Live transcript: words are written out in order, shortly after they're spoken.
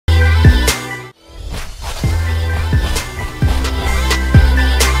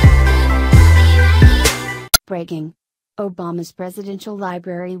Breaking. Obama's presidential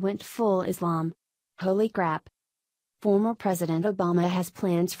library went full Islam. Holy crap. Former President Obama has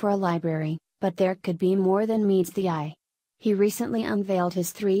plans for a library, but there could be more than meets the eye. He recently unveiled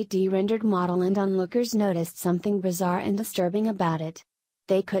his 3D rendered model and onlookers noticed something bizarre and disturbing about it.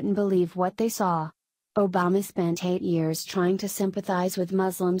 They couldn't believe what they saw. Obama spent 8 years trying to sympathize with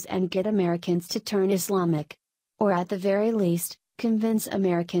Muslims and get Americans to turn Islamic. Or at the very least, convince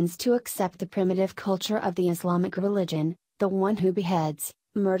Americans to accept the primitive culture of the Islamic religion, the one who beheads,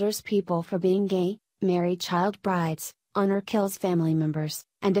 murders people for being gay, marry child brides, honor kills family members,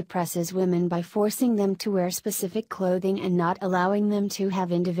 and oppresses women by forcing them to wear specific clothing and not allowing them to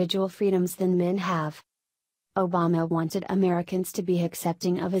have individual freedoms than men have. Obama wanted Americans to be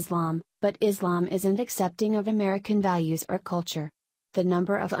accepting of Islam, but Islam isn't accepting of American values or culture. The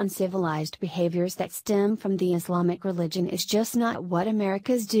number of uncivilized behaviors that stem from the Islamic religion is just not what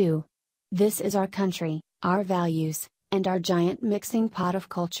Americans do. This is our country, our values, and our giant mixing pot of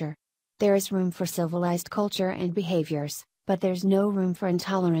culture. There is room for civilized culture and behaviors, but there's no room for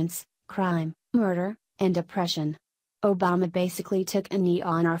intolerance, crime, murder, and oppression. Obama basically took a knee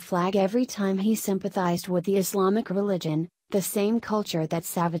on our flag every time he sympathized with the Islamic religion, the same culture that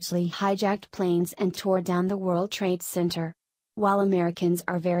savagely hijacked planes and tore down the World Trade Center. While Americans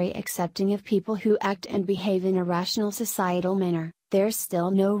are very accepting of people who act and behave in a rational societal manner, there's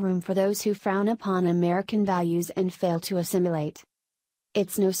still no room for those who frown upon American values and fail to assimilate.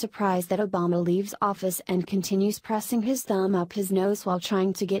 It's no surprise that Obama leaves office and continues pressing his thumb up his nose while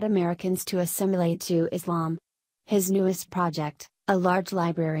trying to get Americans to assimilate to Islam. His newest project, a large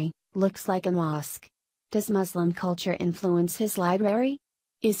library, looks like a mosque. Does Muslim culture influence his library?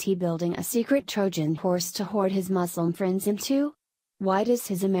 Is he building a secret Trojan horse to hoard his Muslim friends into? Why does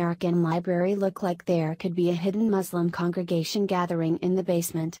his American library look like there could be a hidden Muslim congregation gathering in the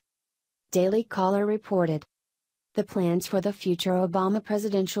basement? Daily Caller reported. The plans for the future Obama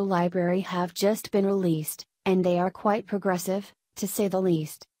Presidential Library have just been released, and they are quite progressive, to say the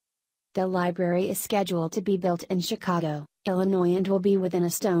least. The library is scheduled to be built in Chicago, Illinois and will be within a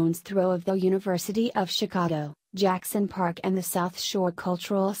stone's throw of the University of Chicago, Jackson Park and the South Shore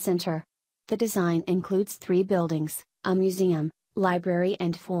Cultural Center. The design includes 3 buildings, a museum, library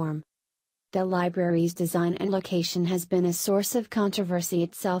and forum. The library's design and location has been a source of controversy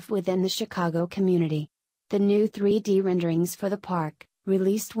itself within the Chicago community. The new 3D renderings for the park,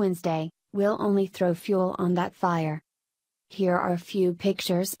 released Wednesday, will only throw fuel on that fire. Here are a few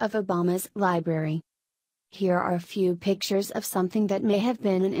pictures of Obama's library. Here are a few pictures of something that may have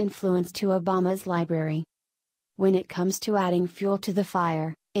been an influence to Obama's library. When it comes to adding fuel to the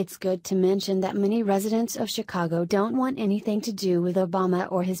fire, it's good to mention that many residents of Chicago don't want anything to do with Obama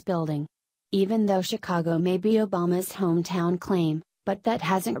or his building. Even though Chicago may be Obama's hometown claim, but that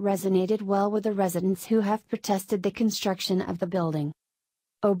hasn't resonated well with the residents who have protested the construction of the building.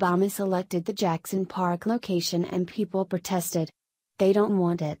 Obama selected the Jackson Park location and people protested. They don't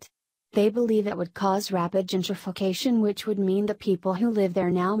want it. They believe it would cause rapid gentrification, which would mean the people who live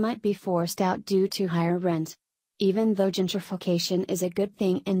there now might be forced out due to higher rent. Even though gentrification is a good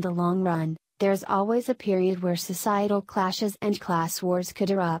thing in the long run, there's always a period where societal clashes and class wars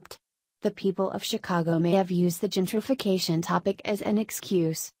could erupt. The people of Chicago may have used the gentrification topic as an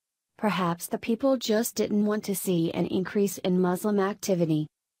excuse. Perhaps the people just didn't want to see an increase in Muslim activity.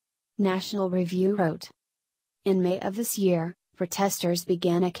 National Review wrote. In May of this year, protesters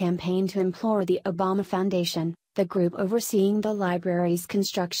began a campaign to implore the Obama Foundation, the group overseeing the library's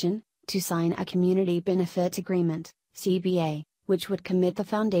construction, to sign a Community Benefit Agreement, CBA, which would commit the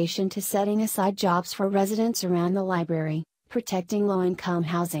foundation to setting aside jobs for residents around the library, protecting low-income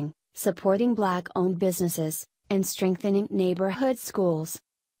housing, supporting Black-owned businesses, and strengthening neighborhood schools.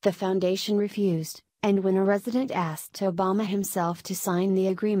 The foundation refused, and when a resident asked Obama himself to sign the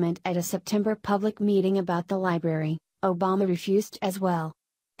agreement at a September public meeting about the library, Obama refused as well.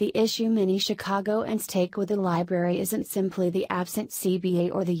 The issue many Chicagoans take with the library isn't simply the absent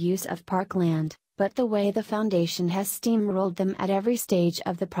CBA or the use of parkland, but the way the foundation has steamrolled them at every stage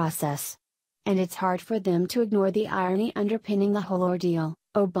of the process. And it's hard for them to ignore the irony underpinning the whole ordeal.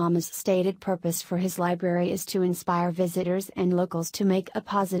 Obama's stated purpose for his library is to inspire visitors and locals to make a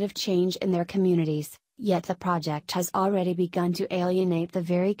positive change in their communities, yet the project has already begun to alienate the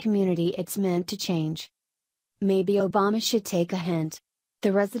very community it's meant to change. Maybe Obama should take a hint.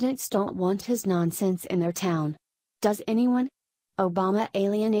 The residents don't want his nonsense in their town. Does anyone? Obama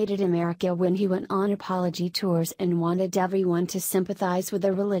alienated America when he went on apology tours and wanted everyone to sympathize with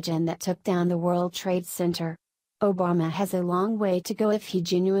the religion that took down the World Trade Center. Obama has a long way to go if he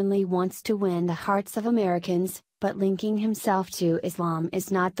genuinely wants to win the hearts of Americans, but linking himself to Islam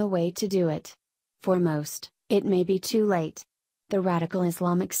is not the way to do it. For most, It may be too late. The radical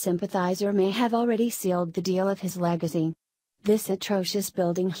Islamic sympathizer may have already sealed the deal of his legacy. This atrocious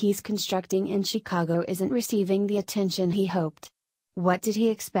building he's constructing in Chicago isn't receiving the attention he hoped. What did he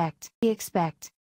expect?